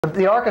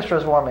The orchestra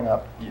is warming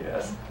up.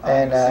 Yes.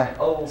 And it's an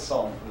old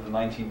song from the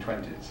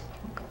 1920s.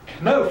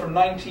 No, from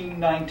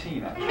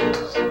 1919 actually.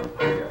 So,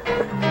 there you go.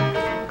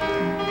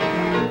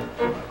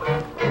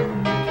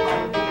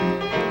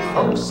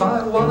 Folks,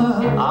 I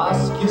wanna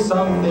ask you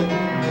something.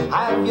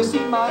 Have you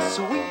seen my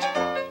sweet?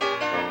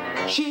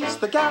 She's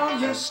the gal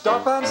you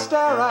stop and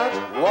stare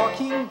at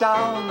walking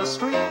down the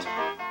street.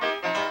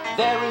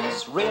 There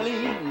is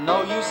really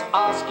no use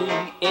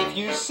asking if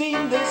you've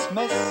seen this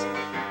miss.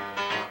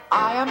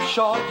 I am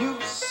sure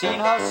you've seen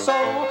her, so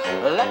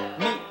let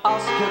me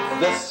ask you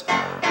this.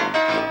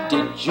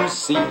 Did you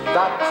see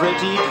that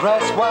pretty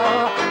dress?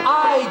 Well,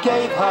 I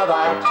gave her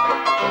that.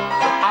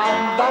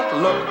 And that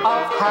look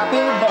of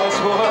happiness,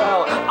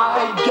 well,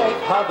 I gave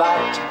her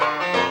that.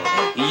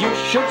 You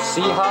should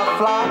see her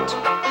flat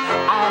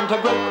and a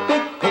great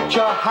big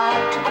picture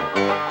hat.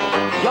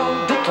 You'll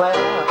declare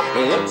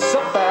it's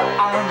a bear,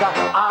 and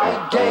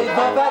I gave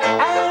her that.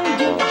 And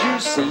did you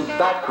see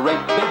that great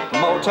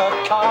big motor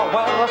car?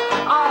 Well,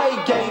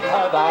 I gave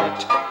her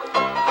that.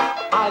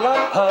 I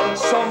love her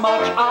so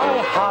much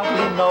I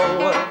hardly know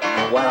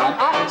where I'm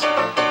at.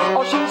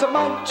 Oh, she's a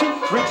mighty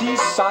pretty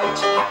sight,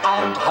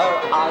 and her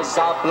eyes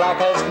are black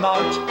as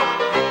night,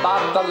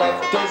 but the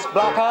left is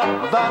blacker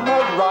than the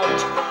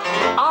right.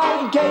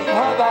 I gave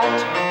her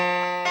that.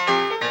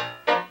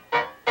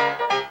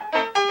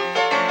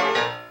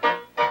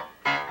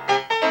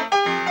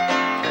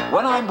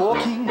 When I'm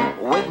walking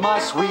with my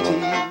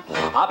sweetie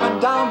up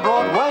and down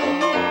Broadway,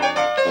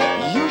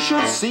 you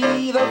should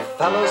see the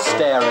fellows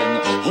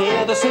staring,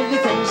 hear the silly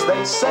things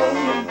they say.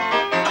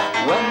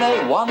 When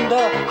they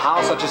wonder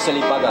how such a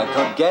silly bugger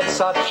could get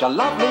such a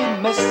lovely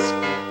miss,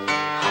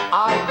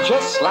 I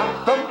just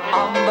slap them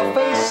on the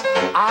face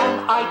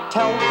and I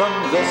tell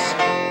them this.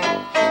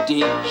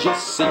 Did you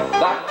see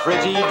that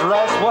pretty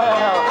dress?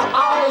 Well,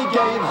 I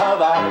gave her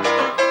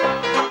that.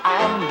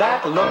 And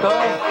that look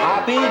of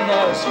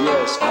happiness,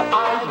 yes,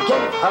 I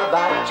gave her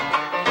that.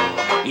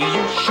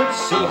 You should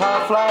see her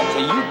flat,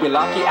 you'd be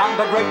lucky, and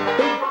a great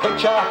big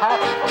picture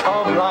hat.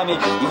 Come, blimey,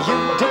 you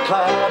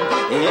declared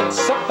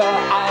it's a bear,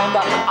 and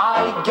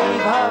I gave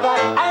her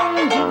that.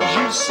 And did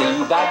you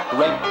see that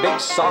great big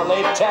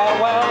solitaire?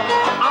 Well,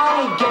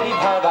 I gave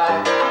her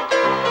that.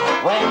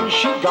 When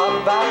she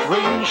got that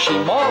ring, she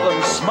more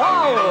than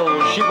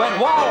smiled, she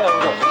went wild.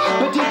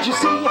 But did you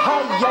see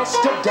her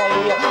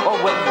yesterday,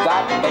 with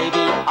that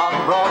baby on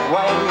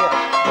Broadway?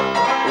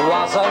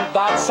 Wasn't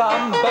that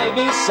some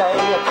baby? Say,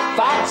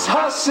 that's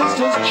her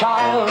sister's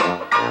child.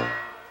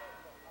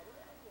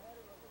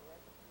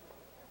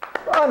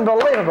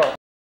 Unbelievable.